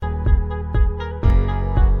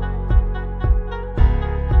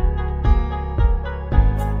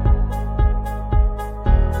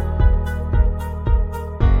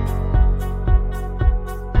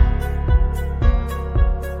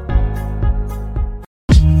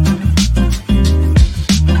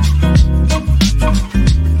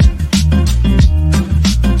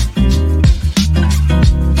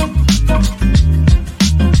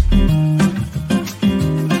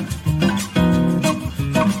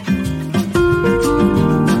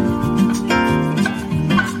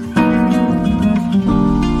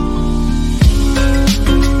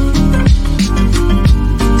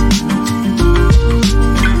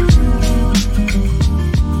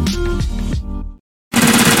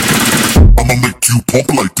I'ma make you pump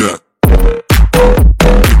like that.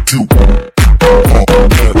 Make you pump like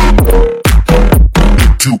that.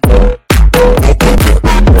 Make you pump like that.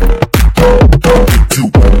 Make you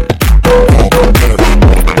pump like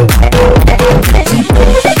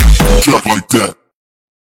that. Jack like that.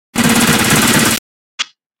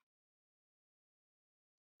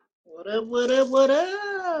 What up, what up, what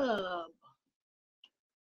up?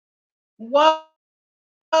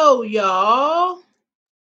 Whoa, y'all.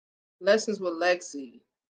 Lessons with Lexi.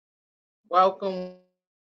 Welcome.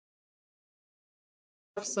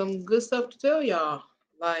 Have some good stuff to tell y'all.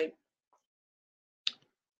 Like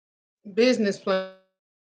business plan.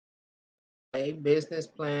 Business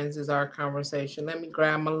plans is our conversation. Let me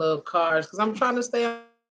grab my little cards because I'm trying to stay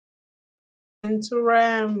into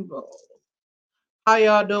ramble. How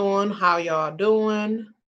y'all doing? How y'all doing?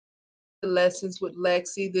 Lessons with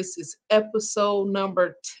Lexi. This is episode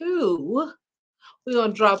number 2. We're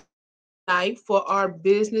gonna drop tonight for our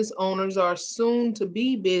business owners, our soon to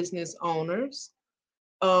be business owners.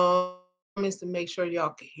 Is to make sure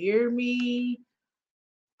y'all can hear me.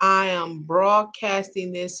 I am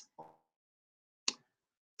broadcasting this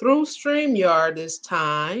through StreamYard this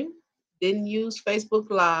time. Didn't use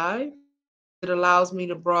Facebook Live. It allows me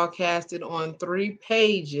to broadcast it on 3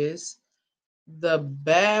 pages. The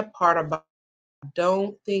bad part about I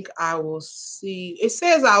don't think I will see. It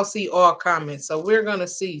says I'll see all comments, so we're gonna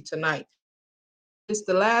see tonight. It's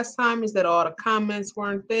the last time is that all the comments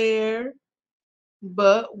weren't there,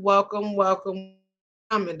 but welcome,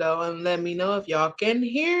 comment though, and let me know if y'all can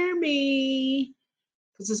hear me,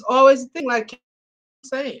 because it's always a thing. Like I'm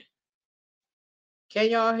saying, can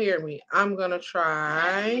y'all hear me? I'm gonna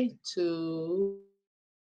try to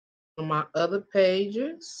on my other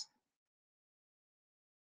pages.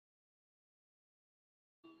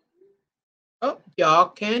 Oh, y'all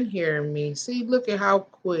can hear me. See, look at how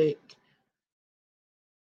quick.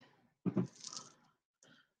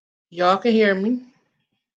 Y'all can hear me.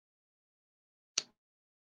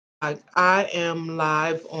 I am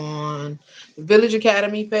live on the Village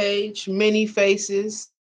Academy page, Many Faces,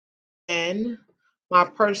 and my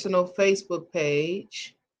personal Facebook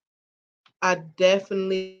page. I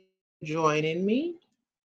definitely joining me.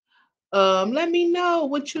 Let me know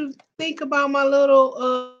what you think about my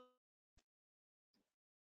little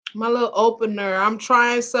opener. I'm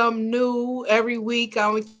trying something new every week.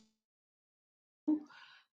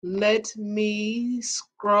 Let me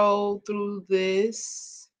scroll through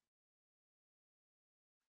this.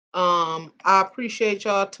 I appreciate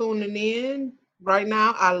y'all tuning in right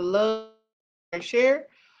now. I love and share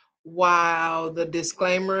while the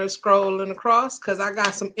disclaimer is scrolling across because I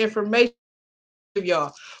got some information for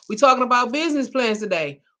y'all. We talking about business plans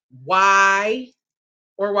today. Why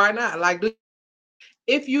or why not? Like,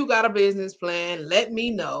 if you got a business plan, let me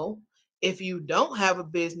know. If you don't have a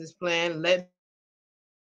business plan, let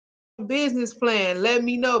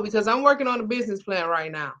me know because I'm working on a business plan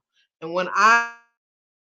right now. And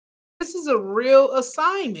this is a real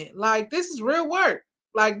assignment. Like, this is real work.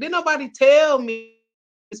 Like, didn't nobody tell me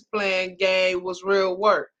this plan game was real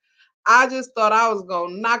work. I just thought I was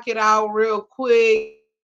gonna knock it out real quick,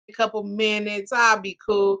 a couple minutes, I'll be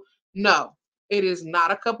cool. No, it is not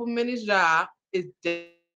a couple minutes job. It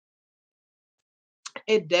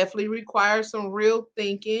definitely requires some real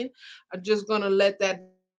thinking. I'm just gonna let that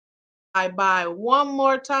by one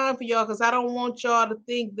more time for y'all because I don't want y'all to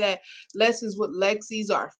think that lessons with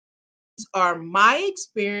Lexi's are my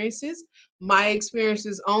experiences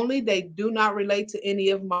only. They do not relate to any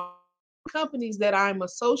of my companies that I'm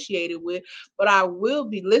associated with, but I will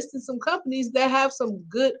be listing some companies that have some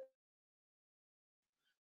good.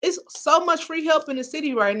 It's so much free help in the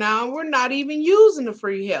city right now, and we're not even using the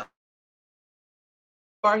free help.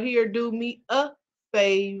 Are here, do me a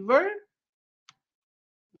favor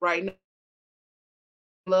right now.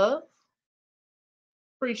 Love,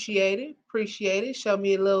 appreciate it. Show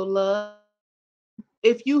me a little love.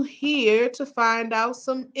 If you here to find out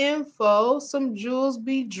some info, some jewels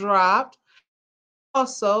be dropped.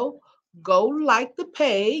 Also, go like the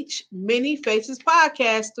page, Many Faces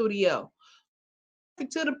Podcast Studio.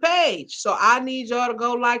 To the page. So I need y'all to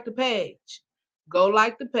go like the page. Go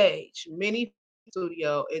like the page, Many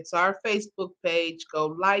Studio. It's our Facebook page. Go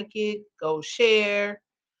like it. Go share.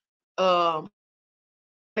 Right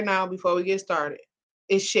now before we get started,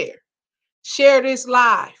 is share. Share this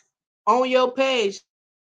live on your page.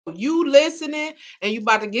 You listening and you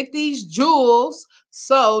about to get these jewels,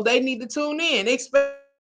 so they need to tune in. Expect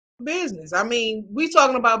business. I mean, we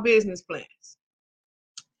talking about business plans.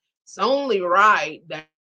 It's only right that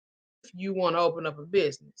if you want to open up a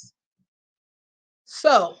business.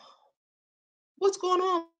 So, what's going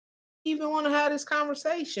on? even want to have this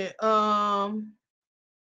conversation. I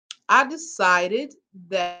decided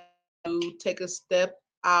that to take a step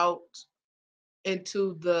out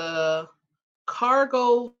into the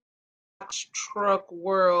cargo truck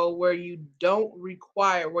world where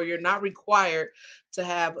where you're not required to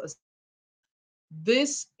have a.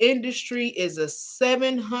 This industry is a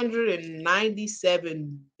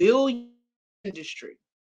 797 billion industry.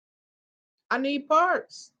 I need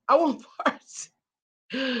parts. I want parts.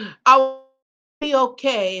 I would be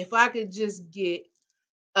okay if I could just get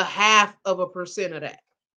a half of a percent of that.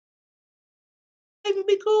 Even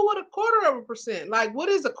be cool with a quarter of a percent. Like, what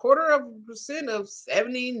is a quarter of a percent of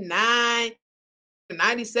 79 to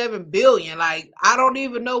 97 billion? Like, I don't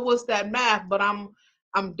even know what's that math, but I'm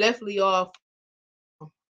definitely off.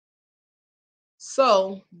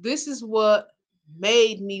 So this is what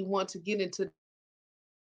made me want to get into.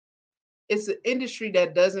 It's an industry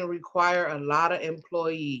that doesn't require a lot of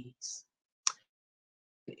employees.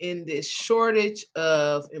 In this shortage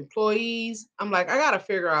of employees, I'm like, I gotta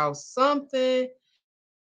figure out something,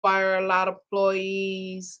 fire a lot of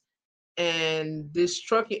employees, and this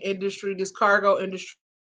trucking industry, this cargo industry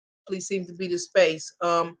seems to be the space.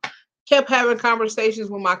 Kept having conversations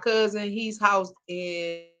with my cousin. He's housed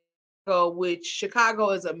in Chicago, which Chicago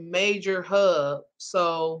is a major hub.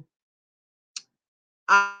 So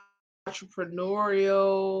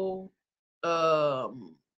entrepreneurial.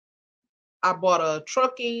 Um, I bought a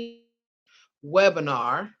trucking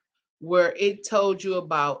webinar where it told you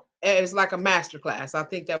about it's like a master class. I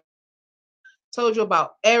think that told you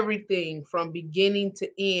about everything from beginning to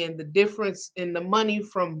end, the difference in the money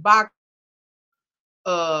from box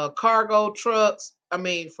cargo trucks, I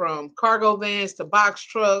mean from cargo vans to box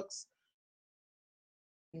trucks,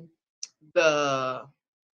 the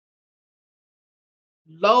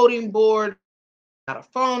loading board, got a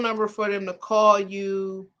phone number for them to call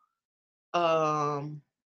you, um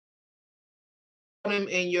them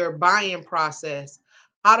in your buying process.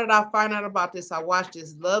 How did I find out about this? I watched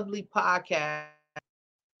this lovely podcast,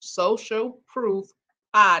 Social Proof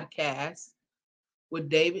Podcast with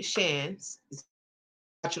David Shantz.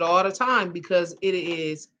 I watch it all the time because it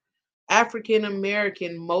is African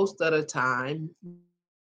American most of the time.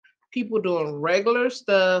 People doing regular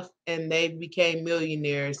stuff and they became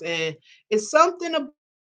millionaires. And it's something about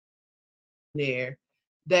there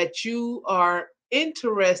that you are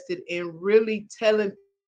interested in really telling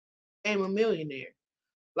I'm a millionaire.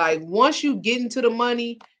 Like once you get into the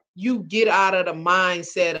money, you get out of the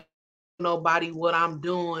mindset of nobody what I'm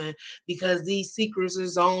doing because these secrets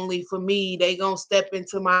is only for me. They gonna step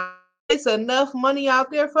into my. It's enough money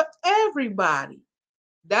out there for everybody.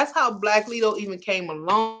 That's how Black Lido even came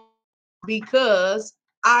along because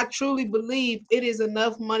I truly believe it is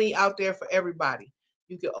enough money out there for everybody.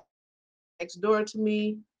 You can open next door to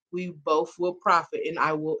me. We both will profit, and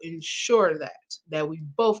I will ensure that we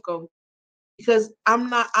both go because I'm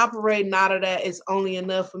not operating out of that. It's only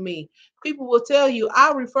enough for me. People will tell you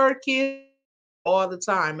I refer kids all the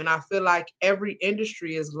time, and I feel like every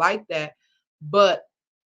industry is like that. But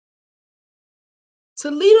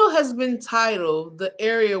Toledo has been titled the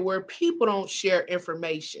area where people don't share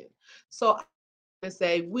information. So I can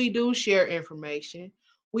say we do share information.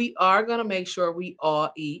 We are gonna make sure we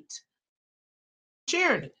all eat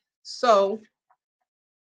sharing it. So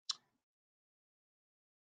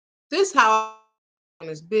this how on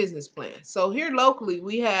this business plan. So here locally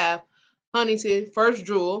we have Huntington First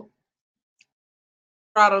Jewel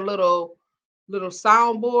brought a little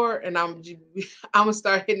soundboard, and I'm gonna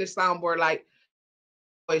start hitting the soundboard like,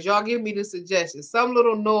 boys, y'all give me the suggestions. Some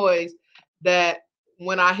little noise that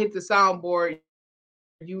when I hit the soundboard,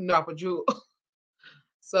 you knock a jewel.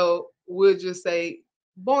 So we'll just say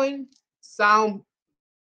boing, sound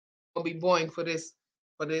will be boing for this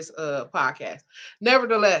podcast.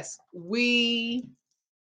 Nevertheless, we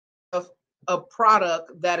have a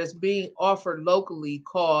product that is being offered locally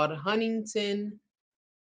called Huntington.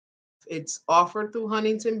 It's offered through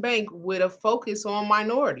Huntington Bank with a focus on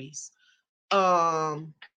minorities.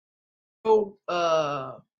 Um, so,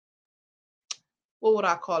 what would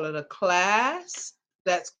I call it? A class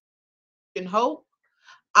that's in Hope.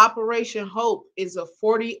 Operation Hope is a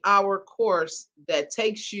 40-hour course that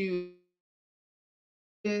takes you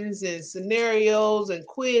and scenarios and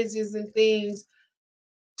quizzes and things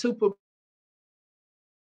to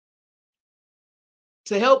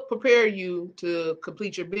to help prepare you to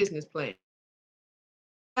complete your business plan.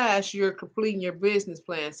 Class, you're completing your business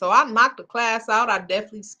plan. So I knocked the class out. I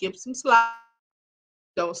definitely skipped some slides.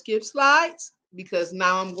 Don't skip slides because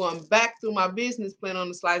now I'm going back through my business plan on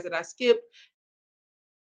the slides that I skipped.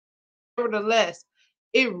 Nevertheless,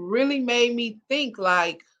 it really made me think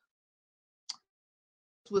like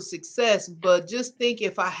with success, but just think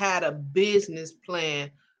if I had a business plan,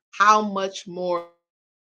 how much more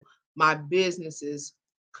my businesses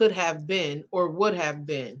could have been or would have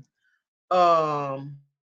been. Um,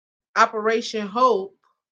 Operation Hope,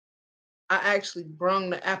 I actually brung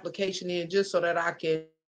the application in just so that I can,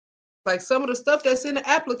 like, some of the stuff that's in the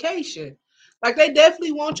application. Like, they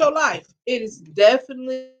definitely want your life. It is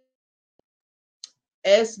definitely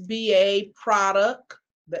SBA product.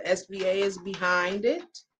 The SBA is behind it.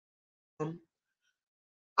 Um,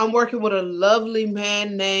 I'm working with a lovely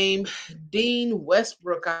man named Dean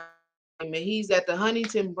Westbrook, and he's at the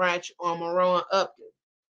Huntington branch on Monroe and Upton.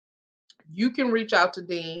 You can reach out to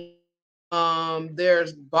Dean.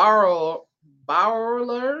 There's borrowers.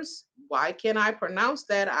 Why can't I pronounce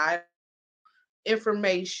that? I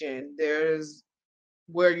information. There's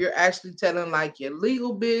where you're actually telling like your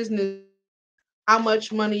legal business, how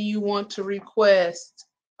much money you want to request,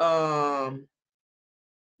 your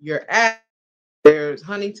app. There's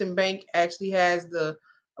Huntington Bank actually has a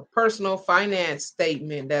personal finance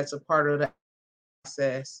statement that's a part of the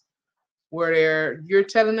process where you're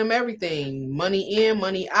telling them everything, money in,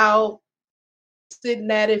 money out, sitting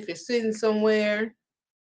at if it's sitting somewhere.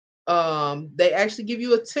 They actually give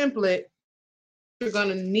you a template you're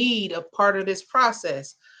gonna need a part of this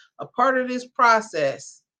process. A part of this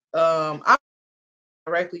process, I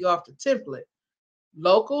directly off the template.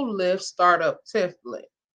 Local Lift Startup Template.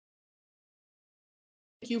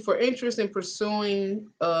 Thank you for interest in pursuing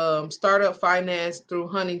startup finance through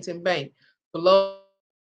Huntington Bank. Below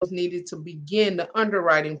is needed to begin the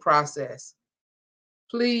underwriting process.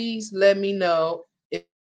 Please let me know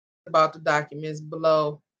about the documents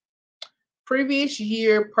below. Previous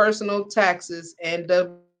year personal taxes and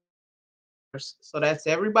so that's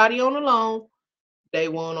everybody on the loan. They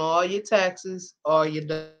want all your taxes, all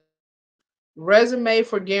your resume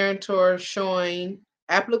for guarantor showing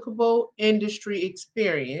applicable industry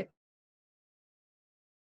experience.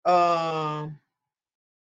 Um,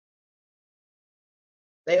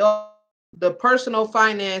 they all the personal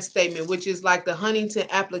finance statement, which is like the Huntington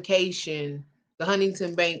application, the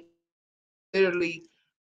Huntington Bank literally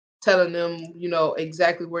telling them,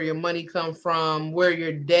 exactly where your money come from, where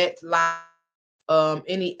your debt lies,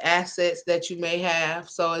 any assets that you may have.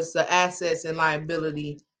 So it's the assets and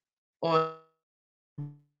liability on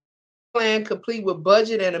plan complete with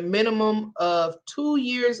budget and a minimum of 2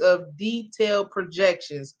 years of detailed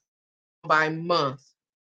projections by month.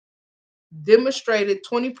 Demonstrated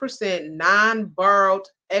 20% non-borrowed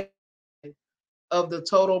of the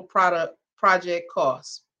total product project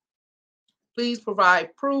cost. Please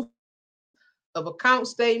provide proof of account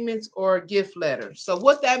statements or a gift letter. So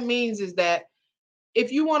what that means is that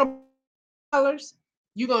if you want $,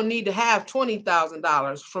 you're gonna need to have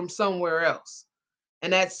 $20,000 from somewhere else,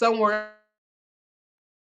 and that somewhere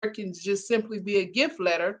can just simply be a gift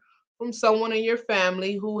letter from someone in your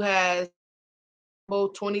family who has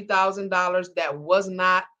 $20,000 that was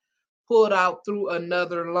not pulled out through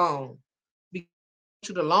another loan. Because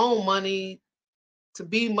to the loan money to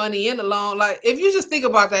be money in the loan, like if you just think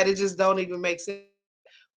about that, it just don't even make sense.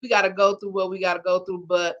 We got to go through what we got to go through,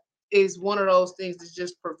 but it's one of those things that's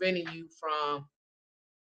just preventing you from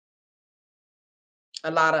a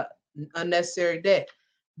lot of unnecessary debt.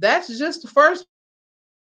 That's just the first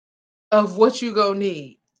of what you gonna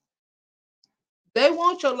need. They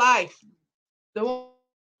want your life. They want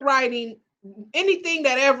writing anything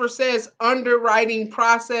that ever says underwriting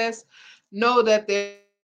process. Know that they're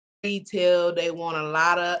detailed. They want a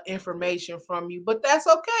lot of information from you, but that's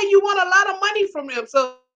okay. You want a lot of money from them,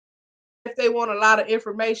 so if they want a lot of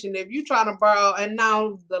information, if you're trying to borrow, and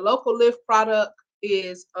now the local lift product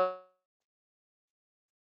is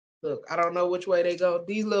look, I don't know which way they go.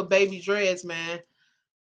 These little baby dreads, man.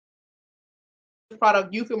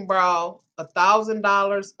 Product you can borrow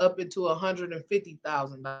 $1,000 up into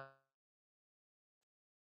 $150,000.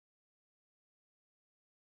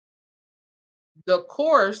 The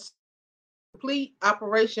course, Complete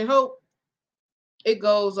Operation Hope, it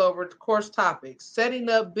goes over the course topics: setting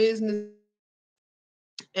up business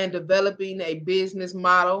and developing a business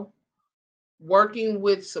model, working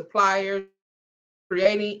with suppliers,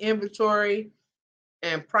 creating inventory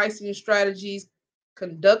and pricing strategies,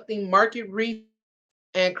 conducting market research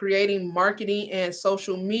and creating marketing and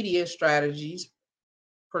social media strategies,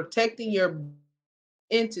 protecting your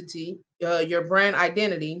entity, your brand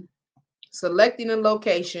identity, selecting a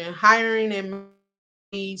location, hiring and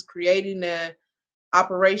needs, creating an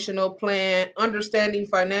operational plan, understanding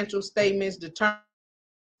financial statements,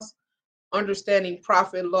 understanding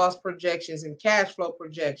profit loss projections and cash flow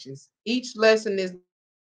projections. Each lesson is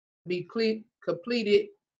completed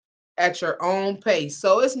at your own pace.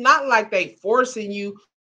 So it's not like they forcing you.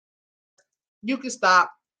 You can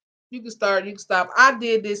stop, you can start, you can stop. I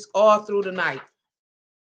did this all through the night.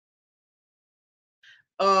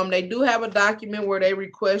 They do have a document where they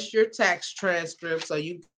request your tax transcript, so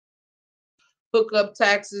you hook up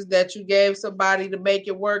taxes that you gave somebody to make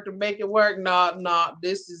it work, to make it work. No, no,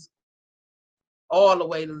 this is all the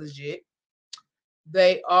way to legit.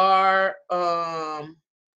 They are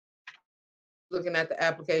looking at the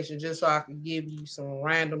application just so I can give you some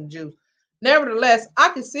random juice. Nevertheless, I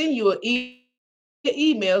can send you an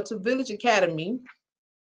email to Village Academy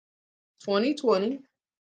 2020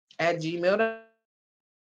 at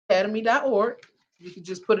gmail.academy.org. You can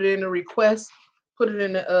just put it in the request, put it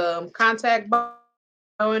in the contact box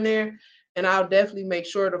in there, and I'll definitely make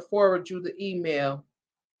sure to forward you the email.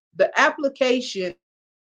 The application,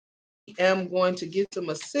 I'm going to get some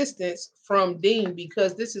assistance from Dean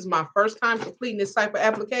because this is my first time completing this type of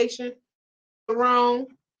application. Wrong.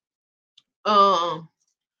 Um,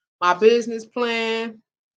 my business plan.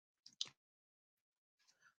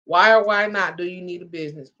 Why or why not do you need a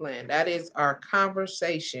business plan? That is our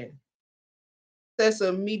conversation. Process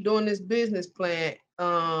of me doing this business plan.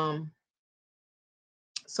 Some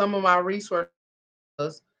of my resources,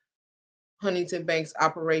 Huntington Banks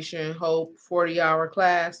Operation Hope 40-hour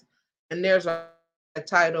class, and there's a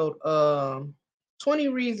titled 20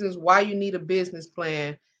 Reasons Why You Need a Business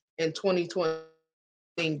Plan in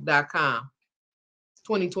 2020.com.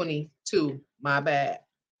 2022, my bad,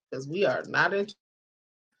 because we are not in.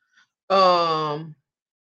 Um,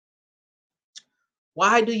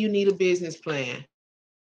 why do you need a business plan?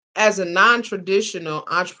 As a non-traditional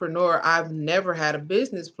entrepreneur, I've never had a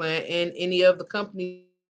business plan in any of the companies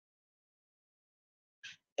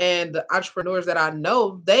and the entrepreneurs that I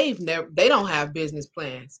know, they don't have business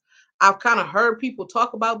plans. I've kind of heard people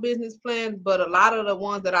talk about business plans, but a lot of the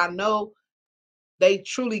ones that I know, they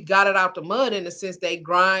truly got it out the mud in the sense they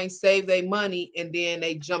grind, save their money, and then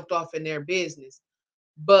they jumped off in their business.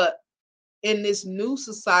 But in this new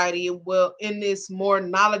society, well, in this more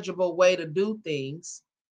knowledgeable way to do things,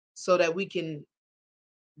 so that we can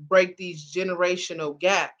break these generational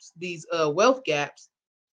gaps, these wealth gaps,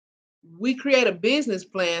 we create a business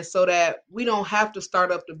plan so that we don't have to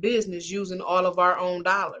start up the business using all of our own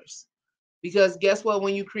dollars. Because guess what?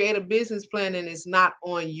 When you create a business plan and it's not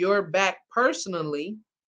on your back personally,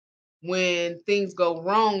 when things go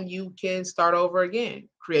wrong, you can start over again.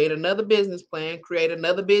 Create another business plan, create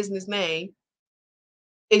another business name.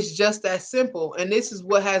 It's just that simple. And this is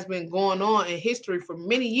what has been going on in history for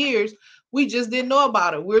many years. We just didn't know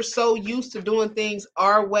about it. We're so used to doing things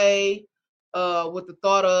our way, with the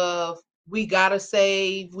thought of we gotta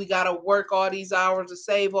save, we gotta work all these hours to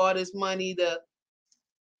save all this money. To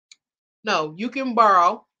No, you can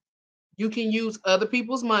borrow, you can use other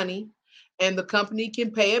people's money, and the company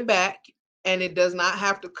can pay it back, and it does not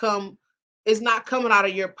have to come. It's not coming out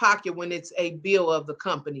of your pocket when it's a bill of the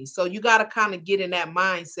company. So you got to kind of get in that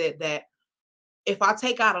mindset that if I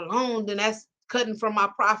take out a loan, then that's cutting from my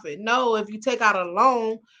profit. No, if you take out a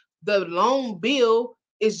loan, the loan bill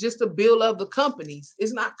is just a bill of the companies.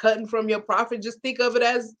 It's not cutting from your profit. Just think of it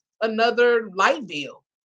as another light bill.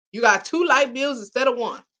 You got two light bills instead of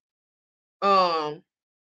one. Um,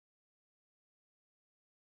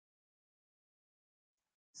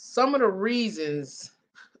 some of the reasons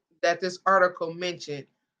that this article mentioned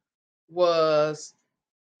was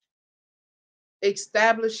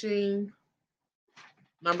establishing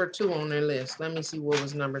number two on their list. Let me see what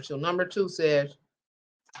was number two. Number two says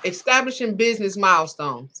establishing business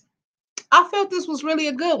milestones. I felt this was really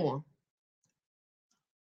a good one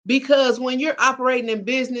because when you're operating in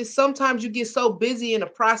business, sometimes you get so busy in the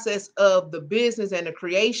process of the business and the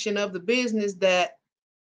creation of the business that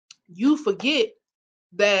you forget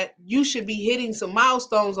that you should be hitting some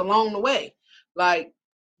milestones along the way. Like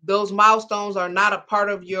those milestones are not a part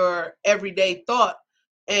of your everyday thought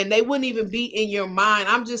and they wouldn't even be in your mind.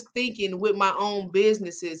 I'm just thinking with my own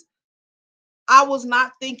businesses, I was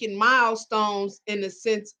not thinking milestones in the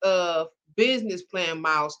sense of business plan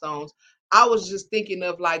milestones. I was just thinking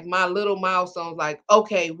of like my little milestones, like,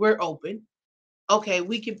 okay, we're open. Okay,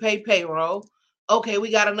 we can pay payroll. Okay,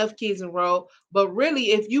 we got enough kids enrolled. But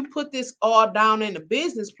really, if you put this all down in a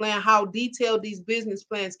business plan, how detailed these business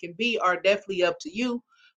plans can be are definitely up to you.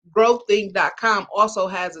 Growththing.com also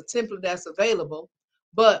has a template that's available.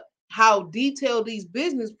 But how detailed these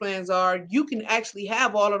business plans are, you can actually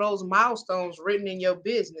have all of those milestones written in your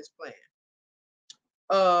business plan.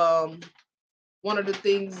 Um, One of the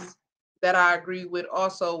things that I agree with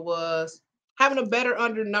also was having a better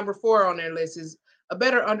under number four on their list is a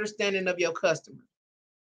better understanding of your customer.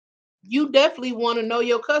 you definitely want to know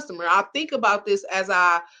your customer. I think about this as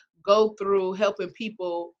I go through helping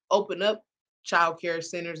people open up childcare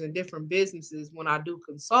centers and different businesses when I do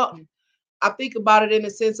consulting. I think about it in the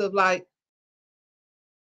sense of like,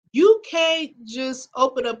 you can't just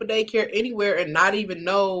open up a daycare anywhere and not even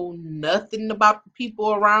know nothing about the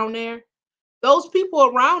people around there. Those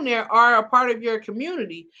people around there are a part of your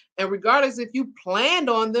community. And regardless if you planned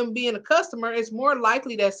on them being a customer, it's more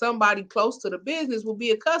likely that somebody close to the business will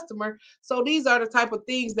be a customer. So these are the type of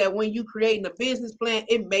things that when you creating a business plan,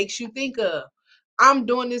 it makes you think of. I'm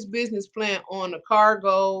doing this business plan on the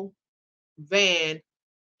cargo, van,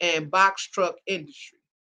 and box truck industry.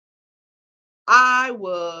 I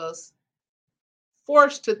was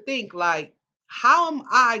forced to think like, how am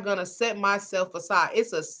I gonna set myself aside?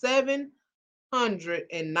 It's a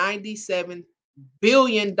 $797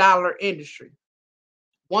 billion industry.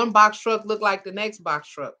 One box truck look like the next box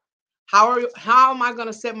truck. How am I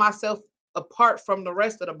gonna set myself apart from the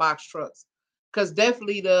rest of the box trucks? Because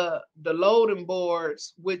definitely the loading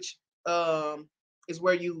boards, which is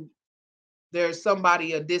where you there's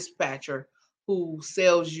somebody, a dispatcher, who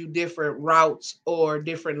sells you different routes or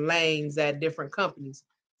different lanes at different companies.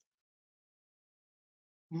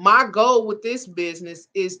 My goal with this business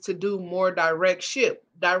is to do more direct ship.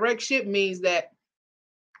 Direct ship means that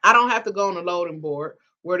I don't have to go on a loading board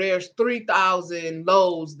where there's 3,000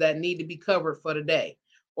 loads that need to be covered for the day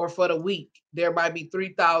or for the week. There might be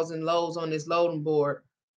 3,000 loads on this loading board.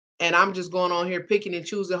 And I'm just going on here picking and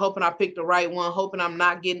choosing, hoping I pick the right one, hoping I'm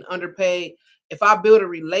not getting underpaid. If I build a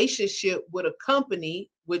relationship with a company,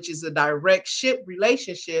 which is a direct ship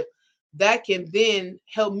relationship, that can then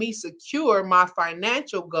help me secure my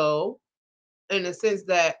financial goal in the sense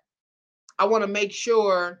that I want to make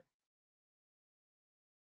sure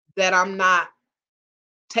that I'm not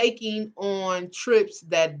taking on trips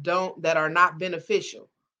that are not beneficial.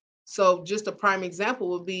 So just a prime example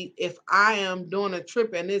would be if I am doing a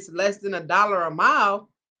trip and it's less than $1 a mile,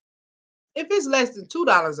 if it's less than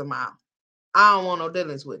 $2 a mile, I don't want no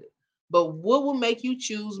dealings with it. But what will make you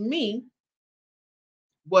choose me?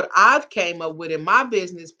 What I've came up with in my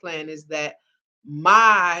business plan is that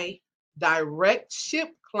my direct ship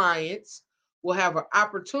clients will have an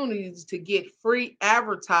opportunity to get free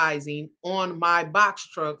advertising on my box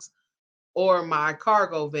trucks or my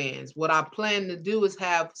cargo vans. What I plan to do is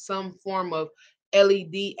have some form of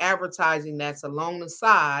LED advertising that's along the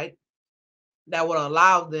side that would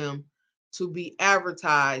allow them to be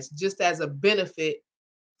advertised just as a benefit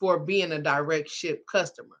for being a direct ship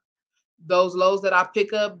customer. Those loads that I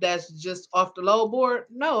pick up that's just off the load board,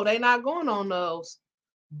 no, they're not going on those.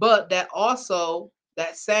 But that also,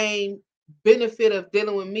 that same benefit of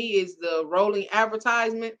dealing with me is the rolling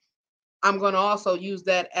advertisement. I'm going to also use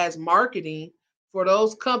that as marketing for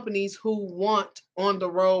those companies who want on the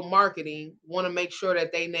road marketing, want to make sure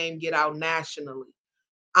that they name get out nationally.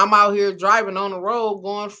 I'm out here driving on the road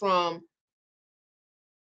going from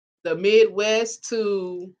the Midwest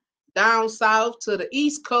to down south to the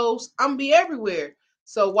East Coast. I'm be everywhere.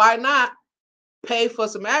 So why not pay for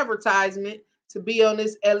some advertisement to be on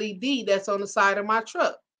this LED that's on the side of my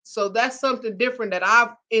truck? So that's something different that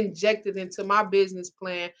I've injected into my business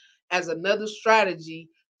plan as another strategy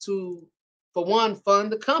to, for one,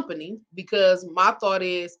 fund the company, because my thought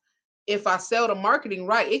is if I sell the marketing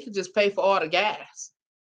right, it could just pay for all the gas.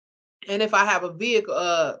 And if I have a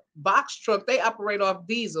vehicle, box truck, they operate off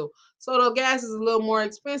diesel. So the gas is a little more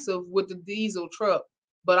expensive with the diesel truck.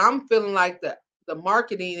 But I'm feeling like the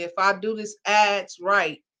marketing, if I do this ads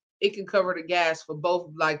right, it can cover the gas for both,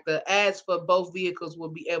 like the ads for both vehicles will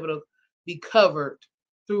be able to be covered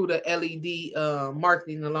through the LED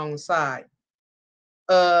marketing alongside.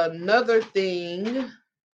 Another thing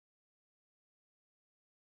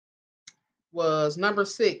was number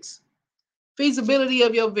 6, feasibility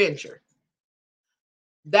of your venture.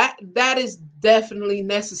 That is definitely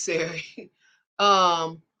necessary.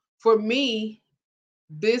 um for me,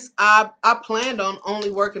 this I planned on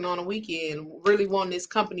only working on a weekend, really wanting this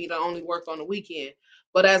company to only work on the weekend.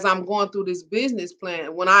 But as I'm going through this business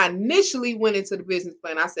plan, when I initially went into the business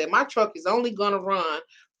plan, I said my truck is only going to run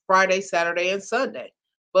Friday, Saturday, and Sunday.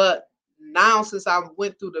 But now since I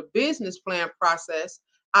went through the business plan process,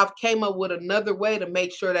 I've came up with another way to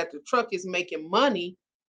make sure that the truck is making money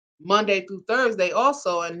Monday through Thursday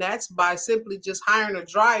also, and that's by simply just hiring a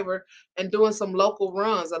driver and doing some local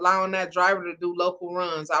runs, allowing that driver to do local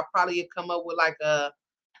runs. I'll probably come up with like a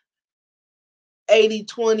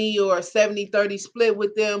 80-20 or a 70-30 split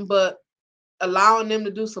with them, but allowing them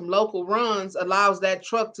to do some local runs allows that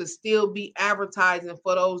truck to still be advertising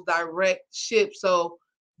for those direct ships. So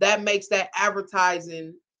that makes that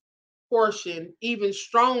advertising portion even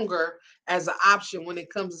stronger as an option when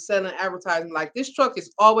it comes to selling advertising. Like this truck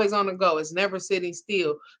is always on the go, it's never sitting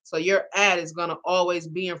still. So your ad is going to always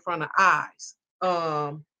be in front of eyes.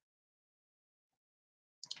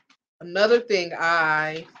 Another thing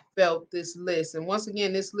I felt this list, and once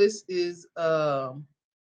again, this list is on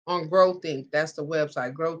GrowThink. That's the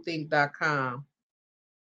website, growthink.com.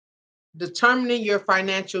 Determining your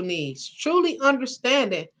financial needs, truly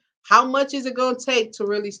understanding how much is it going to take to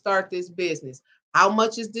really start this business? How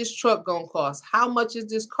much is this truck going to cost? How much is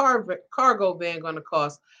this cargo van going to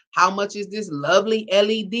cost? How much is this lovely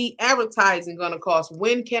LED advertising going to cost?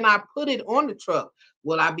 When can I put it on the truck?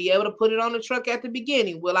 Will I be able to put it on the truck at the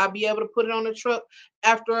beginning? Will I be able to put it on the truck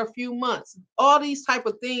after a few months? All these type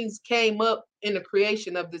of things came up in the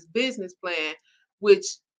creation of this business plan, which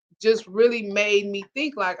just really made me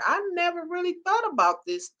think like I never really thought about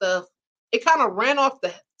this stuff. It kind of ran off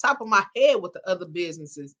the top of my head with the other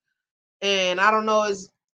businesses. And I don't know,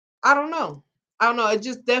 is I don't know. I don't know. It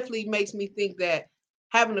just definitely makes me think that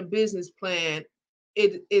having a business plan,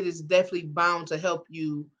 it is definitely bound to help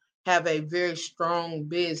you have a very strong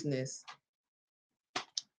business.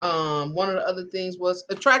 One of the other things was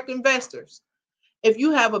attract investors. If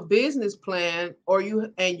you have a business plan or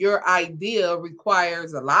you and your idea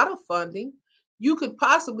requires a lot of funding, you could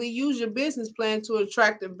possibly use your business plan to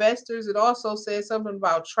attract investors. It also says something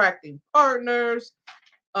about attracting partners,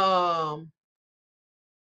 um,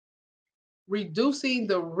 reducing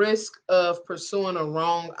the risk of pursuing a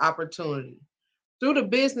wrong opportunity. Through the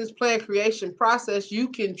business plan creation process, you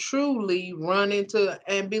can truly run into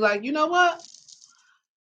and be like, you know what?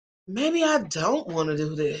 Maybe I don't want to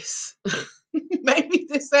do this. Maybe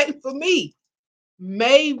this ain't for me.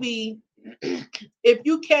 Maybe if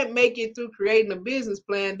you can't make it through creating a business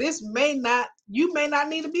plan, you may not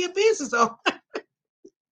need to be a business owner.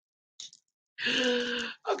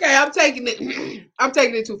 Okay, I'm taking it I'm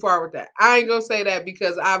taking it too far with that. I ain't gonna say that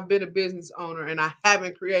because I've been a business owner and I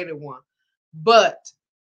haven't created one. But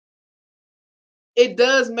it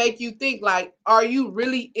does make you think like, are you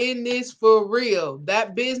really in this for real?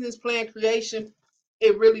 That business plan creation,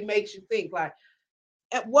 it really makes you think like,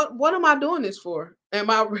 what am I doing this for? Am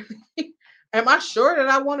I really am I sure that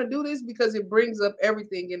I want to do this? Because it brings up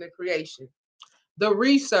everything in the creation. The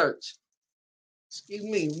research. Excuse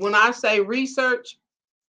me. When I say research,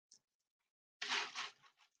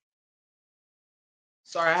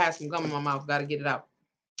 sorry, I had some gum in my mouth, gotta get it out.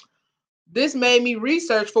 This made me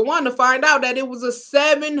research for one to find out that it was a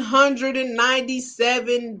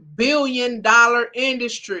 $797 billion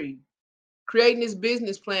industry. Creating this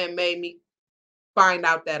business plan made me find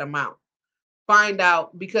out that amount. Find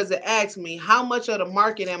out because it asked me how much of the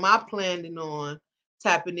market am I planning on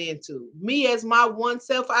tapping into. Me as my one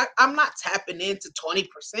self, I'm not tapping into 20%.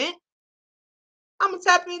 I'm gonna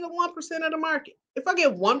tap into 1% of the market. If I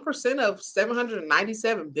get 1% of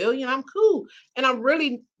 797 billion, I'm cool. And I'm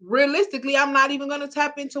really realistically, I'm not even gonna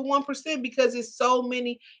tap into 1% because it's so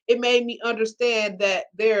many. It made me understand that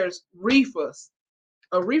there's reefers.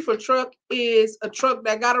 A reefer truck is a truck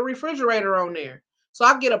that got a refrigerator on there. So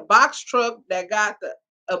I get a box truck that got the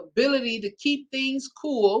ability to keep things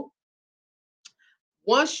cool.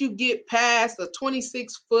 Once you get past a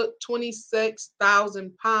 26-foot,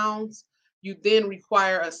 26,000 pounds, you then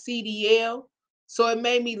require a CDL. So it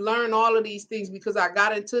made me learn all of these things because I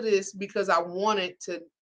got into this because I wanted to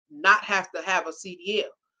not have to have a CDL.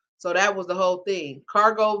 So that was the whole thing.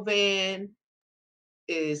 Cargo van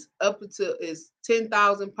is up until is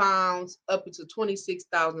 10,000 pounds, up until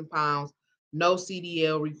 26,000 pounds, no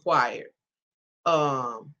CDL required.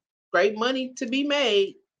 Um, Great money to be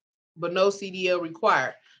made, but no CDL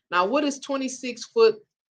required. Now, what is 26-foot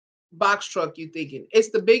box truck you thinking? It's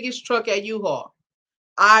the biggest truck at U-Haul.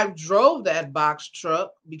 I drove that box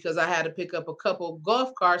truck because I had to pick up a couple of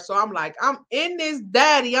golf carts. So I'm like, I'm in this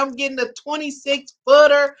daddy. I'm getting a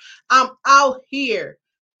 26-footer. I'm out here.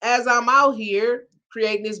 As I'm out here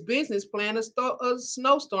creating this business plan, a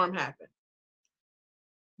snowstorm happened.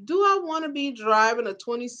 Do I want to be driving a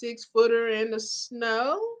 26-footer in the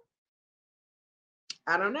snow?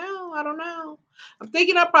 I don't know. I don't know. I'm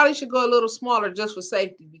thinking I probably should go a little smaller just for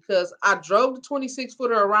safety because I drove the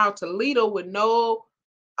 26-footer around Toledo with no,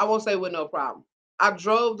 I won't say with no problem. I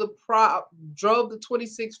drove the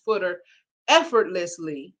 26-footer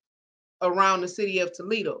effortlessly around the city of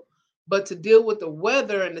Toledo. But to deal with the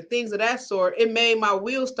weather and the things of that sort, it made my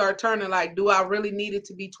wheels start turning like, do I really need it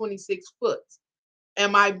to be 26 foot?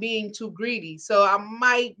 Am I being too greedy? So I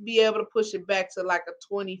might be able to push it back to like a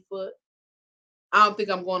 20 foot. I don't think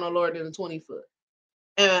I'm going no lower than a 20 foot.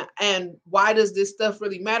 And why does this stuff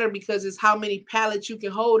really matter? Because it's how many pallets you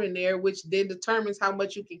can hold in there, which then determines how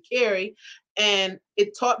much you can carry. And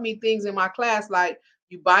it taught me things in my class like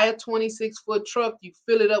you buy a 26-foot truck, you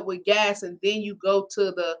fill it up with gas, and then you go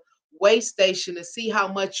to the weigh station to see how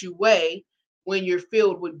much you weigh when you're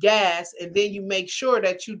filled with gas. And then you make sure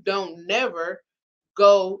that you don't never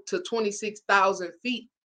go to 26,000 feet,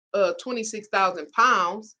 26,000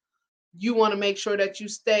 pounds. You want to make sure that you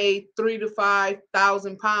stay 3 to 5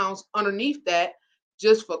 thousand pounds underneath that,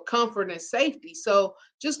 just for comfort and safety. So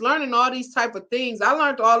just learning all these type of things. I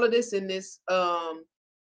learned all of this in this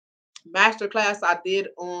master class I did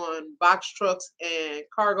on box trucks and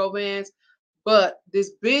cargo vans. But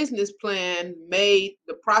this business plan made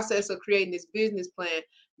the process of creating this business plan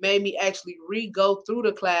made me actually re-go through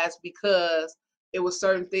the class, because it was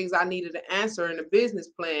certain things I needed to answer in the business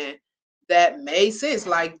plan that made sense.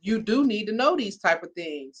 Like, you do need to know these type of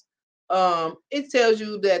things. It tells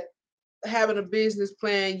you that having a business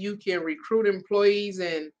plan, you can recruit employees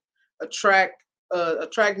and attract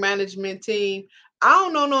attract management team. I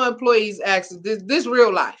don't know no employees asking this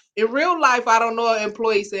real life. In real life, I don't know an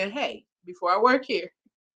employee saying, "Hey, before I work here,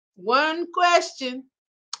 one question: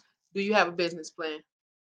 Do you have a business plan?"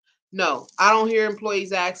 No, I don't hear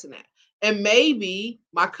employees asking that. And maybe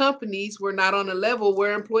my companies were not on a level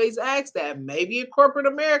where employees ask that. Maybe in corporate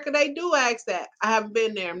America they do ask that. I haven't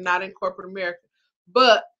been there. I'm not in corporate America.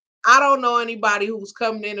 But I don't know anybody who's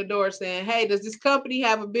coming in the door saying, "Hey, does this company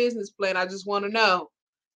have a business plan? I just want to know."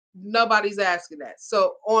 Nobody's asking that.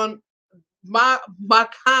 So on my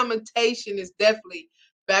commentation is definitely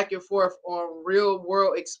back and forth on real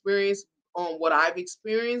world experience, on what I've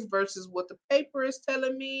experienced versus what the paper is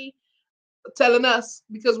telling us,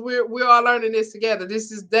 because we're all learning this together.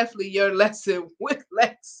 This is definitely your lesson with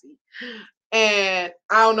Lexi. And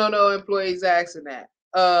I don't know no employees asking that.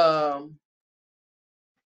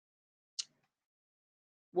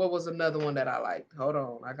 What was another one that I liked? Hold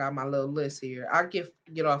on. I got my little list here. I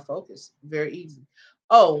get off focus very easy.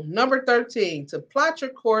 Oh, number 13, to plot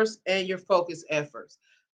your course and your focus efforts.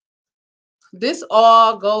 This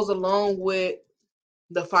all goes along with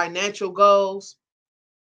the financial goals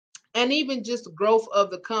and even just the growth of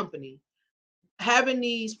the company. Having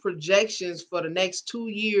these projections for the next 2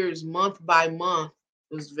 years, month by month,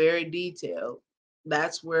 was very detailed.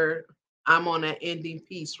 That's where I'm on that ending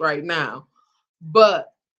piece right now.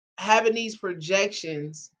 But having these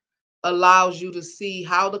projections allows you to see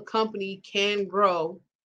how the company can grow,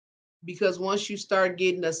 because once you start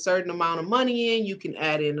getting a certain amount of money in, you can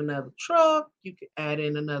add in another truck, you can add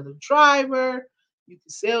in another driver, you can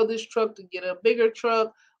sell this truck to get a bigger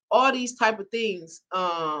truck, all these type of things.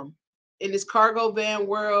 In this cargo van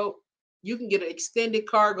world, you can get an extended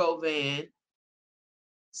cargo van.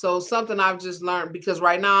 So something I've just learned, because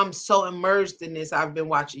right now I'm so immersed in this. I've been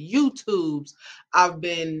watching YouTubes. I've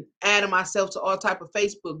been adding myself to all type of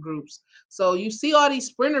Facebook groups. So you see all these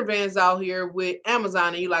Sprinter vans out here with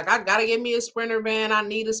Amazon, and you're like, I gotta get me a Sprinter van. I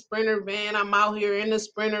need a Sprinter van. I'm out here in the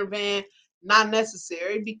Sprinter van. Not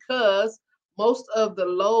necessary, because most of the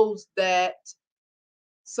loads that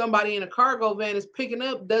somebody in a cargo van is picking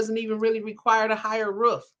up doesn't even really require the higher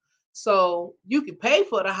roof. So you can pay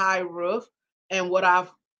for the high roof. And what I've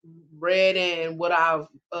read and what I've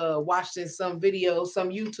watched in some videos, some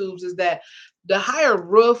YouTubes, is that the higher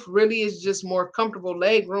roof really is just more comfortable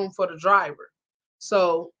leg room for the driver.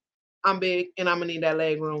 So I'm big and I'm gonna need that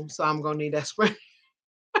leg room. So I'm gonna need that sprinter.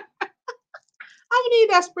 I'm gonna need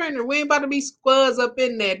that sprinter. We ain't about to be squads up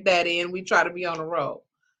in that end. We try to be on the road.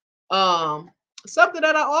 Um, Something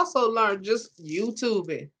that I also learned just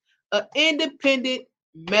YouTubing, an independent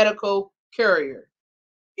medical carrier.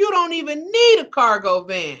 You don't even need a cargo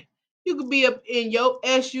van. You could be up in your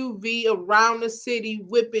SUV around the city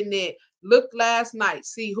whipping it. Look last night,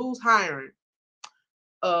 see who's hiring.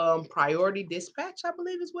 Priority Dispatch, I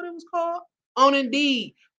believe is what it was called. On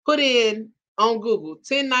Indeed, put in on Google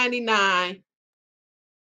 1099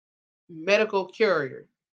 medical carrier.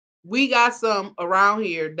 We got some around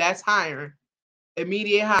here that's hiring,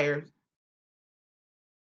 immediate hire.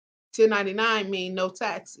 1099 mean no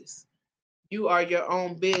taxes. You are your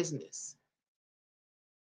own business.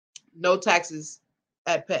 No taxes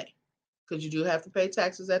at pay, because you do have to pay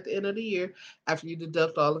taxes at the end of the year after you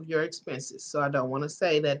deduct all of your expenses. So I don't want to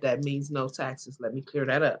say that that means no taxes. Let me clear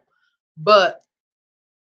that up. But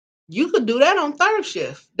you could do that on third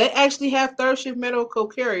shift. They actually have third shift medical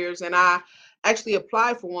carriers, and I actually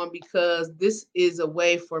applied for one because this is a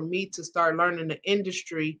way for me to start learning the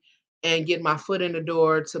industry and get my foot in the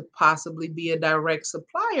door to possibly be a direct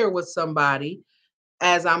supplier with somebody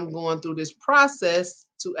as I'm going through this process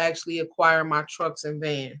to actually acquire my trucks and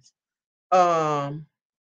vans. Um,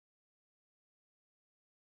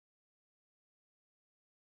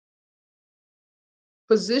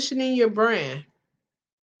 Positioning your brand.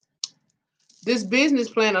 This business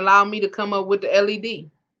plan allowed me to come up with the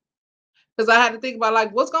LED because I had to think about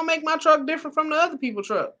like what's gonna make my truck different from the other people's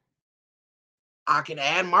truck. I can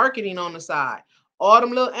add marketing on the side. All them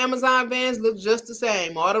little Amazon vans look just the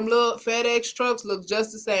same. All them little FedEx trucks look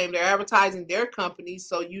just the same. They're advertising their companies,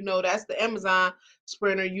 so you know that's the Amazon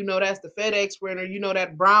Sprinter. You know that's the FedEx Sprinter. You know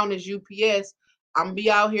that brown is UPS. I'm gonna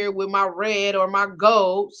be out here with my red or my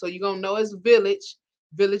gold, so you're gonna know it's Village.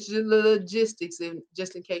 Village Logistics, and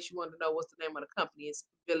just in case you want to know what's the name of the company, it's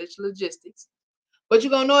Village Logistics. But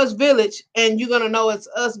you're gonna know it's Village, and you're gonna know it's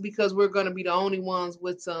us because we're gonna be the only ones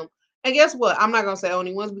with some. And guess what? I'm not gonna say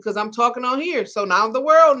only ones because I'm talking on here. So now the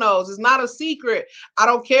world knows. It's not a secret. I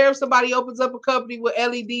don't care if somebody opens up a company with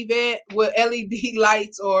LED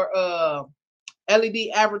lights or LED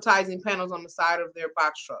advertising panels on the side of their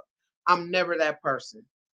box truck. I'm never that person.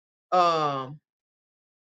 Um,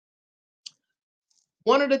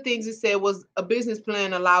 One of the things it said was a business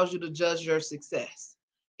plan allows you to judge your success.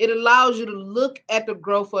 It allows you to look at the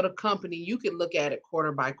growth of the company. You can look at it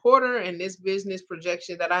quarter by quarter. And this business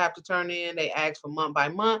projection that I have to turn in, they ask for month by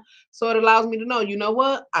month. So it allows me to know, you know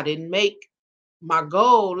what? I didn't make my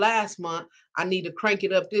goal last month. I need to crank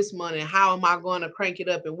it up this month. And how am I going to crank it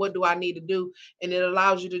up? And what do I need to do? And it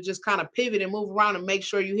allows you to just kind of pivot and move around and make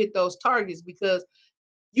sure you hit those targets because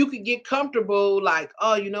you could get comfortable like,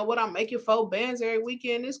 oh, you know what? I'm making 4 bands every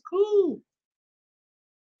weekend. It's cool.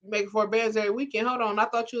 You making 4 bands every weekend. Hold on. I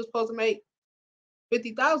thought you was supposed to make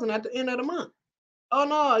 50,000 at the end of the month. Oh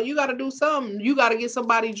no, you gotta do something. You gotta get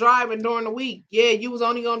somebody driving during the week. Yeah, you was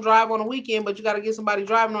only gonna drive on the weekend, but you gotta get somebody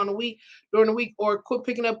driving on the week during the week or quit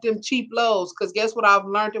picking up them cheap loads. Cause guess what I've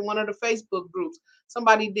learned in one of the Facebook groups?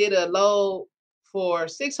 Somebody did a load for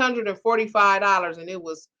 $645 and it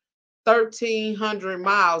was 1,300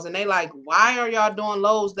 miles, and they like, why are y'all doing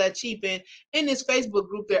loads that cheap? And in this Facebook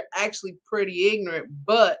group they're actually pretty ignorant,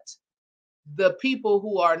 but the people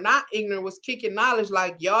who are not ignorant was kicking knowledge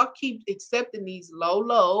like, y'all keep accepting these low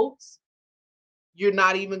loads, you're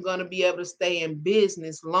not even going to be able to stay in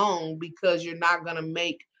business long because you're not going to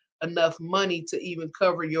make enough money to even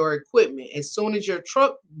cover your equipment. As soon as your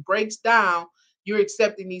truck breaks down, you're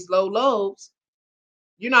accepting these low loads,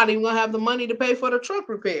 you're not even going to have the money to pay for the truck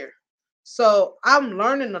repair. So I'm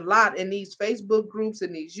learning a lot in these Facebook groups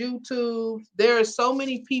and these YouTubes. There are so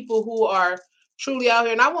many people who are truly out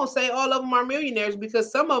here, and I won't say all of them are millionaires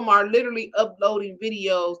because some of them are literally uploading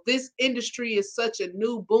videos. This industry is such a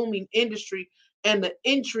new booming industry, and the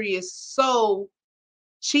entry is so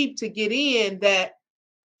cheap to get in that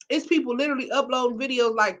it's people literally uploading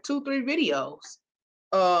videos like 2, 3 videos,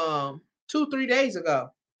 2, 3 days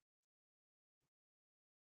ago.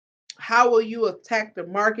 How will you attack the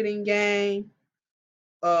marketing game?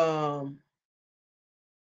 Um,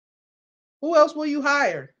 who else will you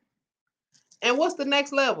hire? And what's the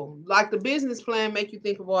next level? Like the business plan make you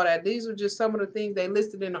think of all that. These are just some of the things they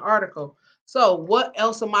listed in the article. So what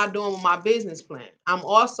else am I doing with my business plan? I'm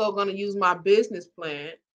also going to use my business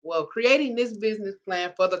plan. Well, creating this business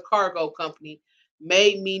plan for the cargo company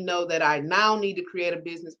made me know that I now need to create a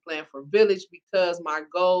business plan for Village because my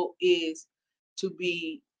goal is to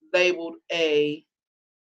be labeled a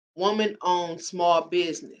woman-owned small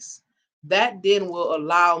business. That then will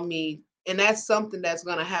allow me, and that's something that's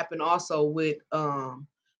going to happen also with the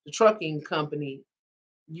trucking company.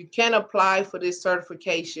 You can apply for this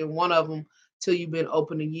certification, one of them, till you've been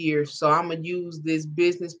open a year. So I'm gonna use this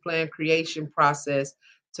business plan creation process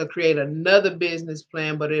to create another business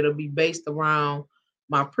plan, but it'll be based around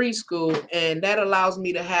my preschool, and that allows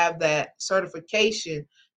me to have that certification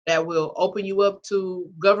that will open you up to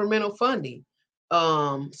governmental funding.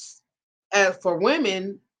 Um, as for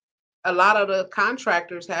women, a lot of the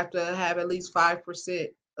contractors have to have at least 5%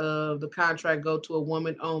 of the contract go to a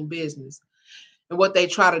woman-owned business. And what they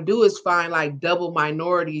try to do is find like double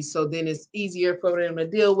minorities, so then it's easier for them to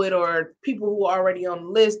deal with, or people who are already on the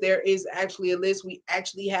list. There is actually a list. We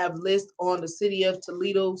actually have lists on the city of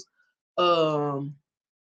Toledo's um,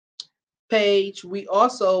 page. We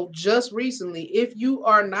also just recently, if you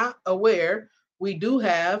are not aware, we do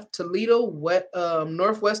have Toledo,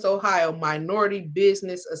 Northwest Ohio Minority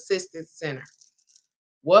Business Assistance Center.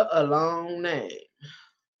 What a long name.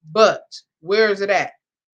 But where is it at?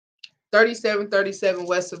 3737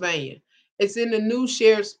 West Sylvania. It's in the new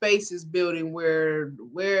shared spaces building where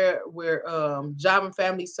job and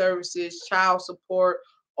family services, child support,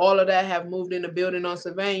 all of that have moved in the building on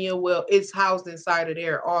Sylvania. Well, it's housed inside of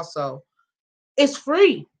there also. It's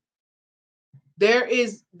free.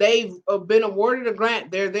 They've been awarded a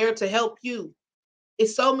grant. They're there to help you.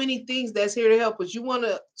 it's so many things that's here to help us. You want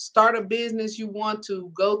to start a business, you want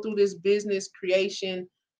to go through this business creation,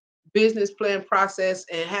 business plan process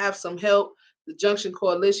and have some help. The Junction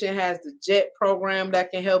Coalition has the JET program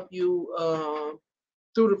that can help you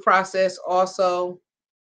through the process. Also,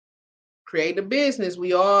 create a business.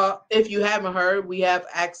 We all, if you haven't heard, we have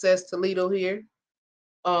Access Toledo here.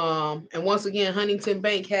 And once again, Huntington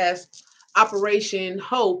Bank has Operation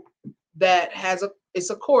Hope that has it's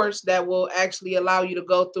a course that will actually allow you to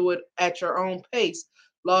go through it at your own pace,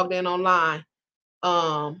 logged in online.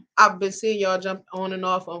 I've been seeing y'all jump on and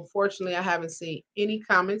off. Unfortunately, I haven't seen any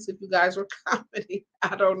comments. If you guys were commenting,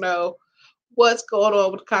 I don't know what's going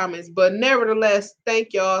on with comments, but nevertheless,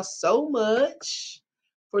 thank y'all so much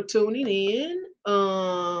for tuning in.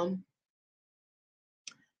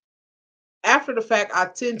 After the fact, I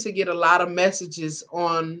tend to get a lot of messages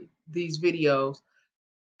on these videos.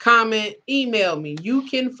 Comment, email me. You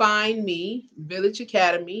can find me, Village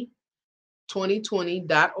Academy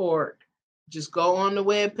 2020.org. Just go on the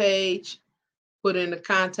webpage, put in the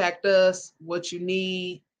contact us, what you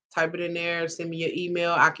need, type it in there, send me your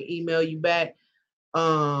email. I can email you back.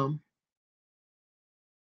 The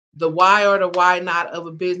why or the why not of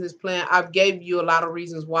a business plan. I've gave you a lot of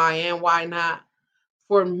reasons why and why not.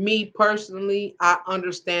 For me personally, I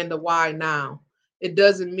understand the why now. It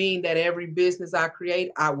doesn't mean that every business I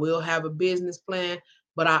create, I will have a business plan,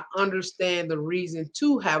 but I understand the reason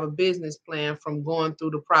to have a business plan from going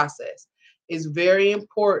through the process. It's very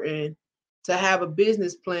important to have a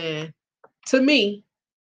business plan, to me,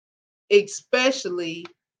 especially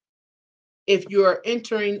if you're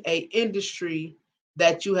entering a industry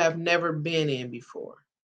that you have never been in before.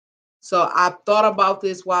 So I thought about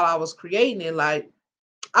this while I was creating it. Like,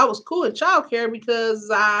 I was cool in childcare because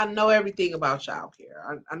I know everything about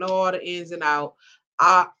childcare. I know all the ins and outs.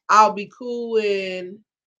 I'll be cool in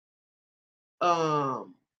the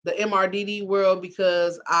MRDD world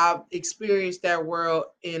because I've experienced that world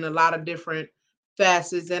in a lot of different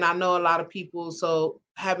facets, and I know a lot of people. So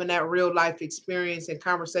having that real life experience and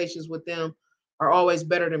conversations with them are always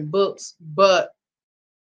better than books. But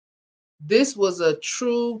this was a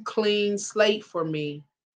true clean slate for me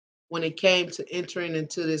when it came to entering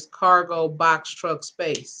into this cargo box truck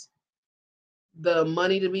space. The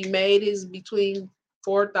money to be made is between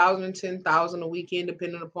 4,000 and 10,000 a weekend,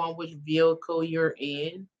 depending upon which vehicle you're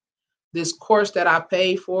in. This course that I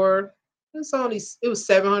paid for, it was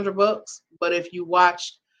 $700. But if you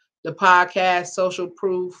watch the podcast Social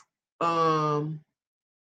Proof,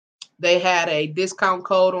 they had a discount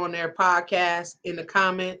code on their podcast in the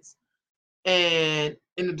comments and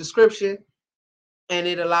in the description, and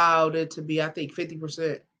it allowed it to be, I think,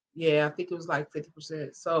 50%. Yeah, I think it was like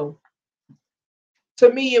 50%. So to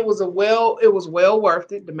me, it was well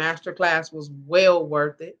worth it. The master class was well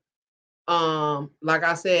worth it. Like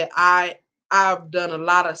I said, I've done a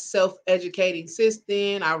lot of self-educating since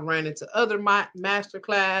then. I ran into other master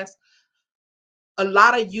class, a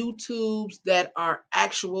lot of YouTubes that are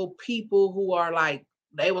actual people who are like,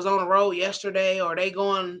 they was on the road yesterday, or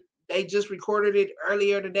they just recorded it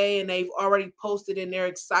earlier today and they've already posted and they're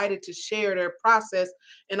excited to share their process.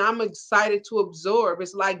 And I'm excited to absorb.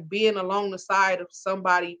 It's like being along the side of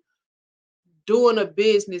somebody doing a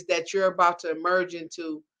business that you're about to emerge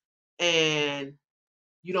into, and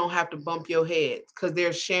you don't have to bump your head because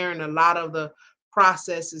they're sharing a lot of the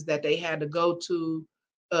processes that they had to go through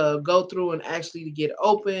and actually to get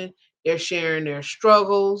open. They're sharing their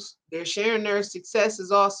struggles. They're sharing their successes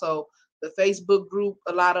also. The Facebook group,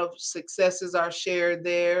 a lot of successes are shared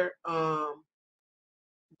there.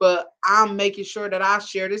 But I'm making sure that I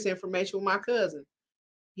share this information with my cousin.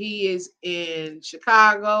 He is in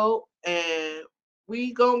Chicago, and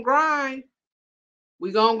we gonna grind.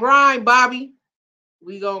 We gonna grind, Bobby.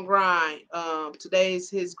 We gonna grind.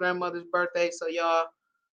 Today's his grandmother's birthday, so y'all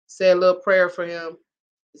say a little prayer for him.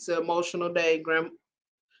 It's an emotional day.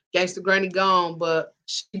 Gangsta Granny gone, but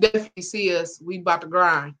she definitely see us. We about to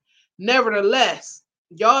grind. Nevertheless,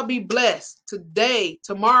 y'all be blessed today,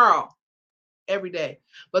 tomorrow, every day.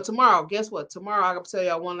 But tomorrow, guess what? Tomorrow, I gotta tell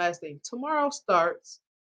y'all one last thing. Tomorrow starts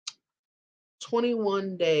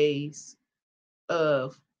 21 days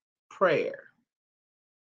of prayer,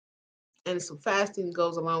 and some fasting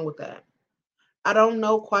goes along with that. I don't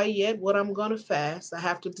know quite yet what I'm gonna fast. I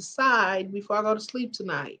have to decide before I go to sleep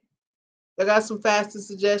tonight. I got some fasting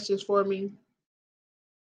suggestions for me.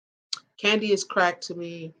 Candy is crack to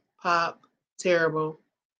me. Pop, terrible.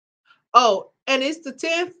 Oh, and it's the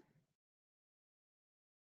 10th.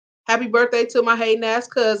 Happy birthday to my Hayden ass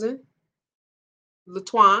cousin,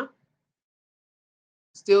 Latuan.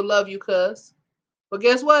 Still love you, cuz. But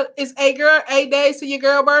guess what? It's 8 days to your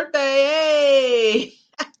girl birthday.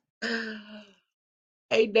 Hey.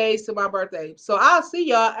 8 days to my birthday. So I'll see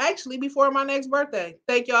y'all actually before my next birthday.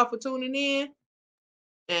 Thank y'all for tuning in.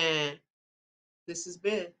 And this has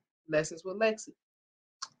been Lessons with Lexi.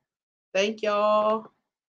 Thank y'all.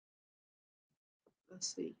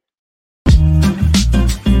 Let's see.